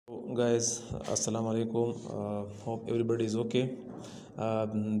guys, assalamu alaikum. Hope everybody is okay.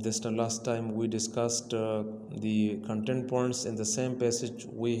 This time last time we discussed the content points in the same passage.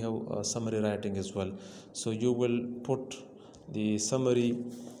 We have summary writing as well, so you will put the summary.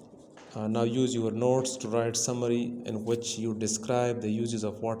 Now use your notes to write summary in which you describe the uses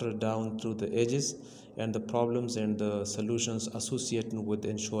of water down through the edges and the problems and the solutions associated with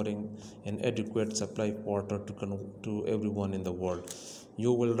ensuring an adequate supply of water to everyone in the world.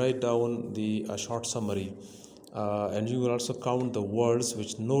 You will write down the short summary, and you will also count the words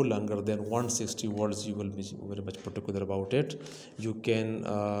which no longer than 160 words. You will be very much particular about it. You can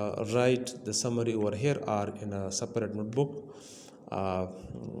write the summary over here or in a separate notebook.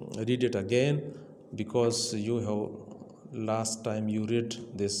 Read it again, because you have last time you read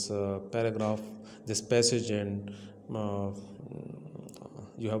this paragraph, this passage, and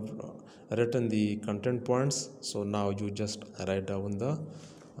you have written the content points. So now you just write down the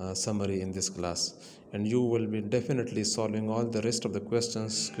summary in this class, and you will be definitely solving all the rest of the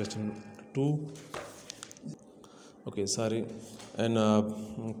questions. Question 2, okay, sorry, and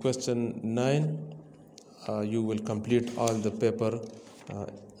question 9, you will complete all the paper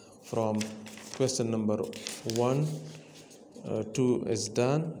from question number 1 2 is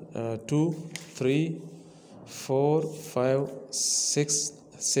done, 2 3 4 5 6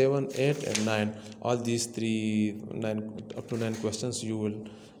 7 8 and 9. All these 9 up to 9 questions you will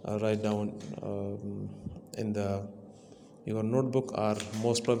write down in the your notebook, or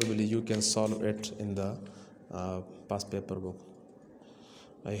most probably you can solve it in the past paper book.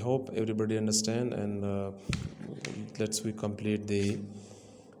 I hope everybody understand, and let's we complete the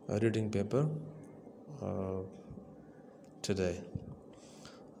reading paper today.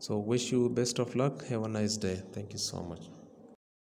 So wish you best of luck. Have a nice day. Thank you so much.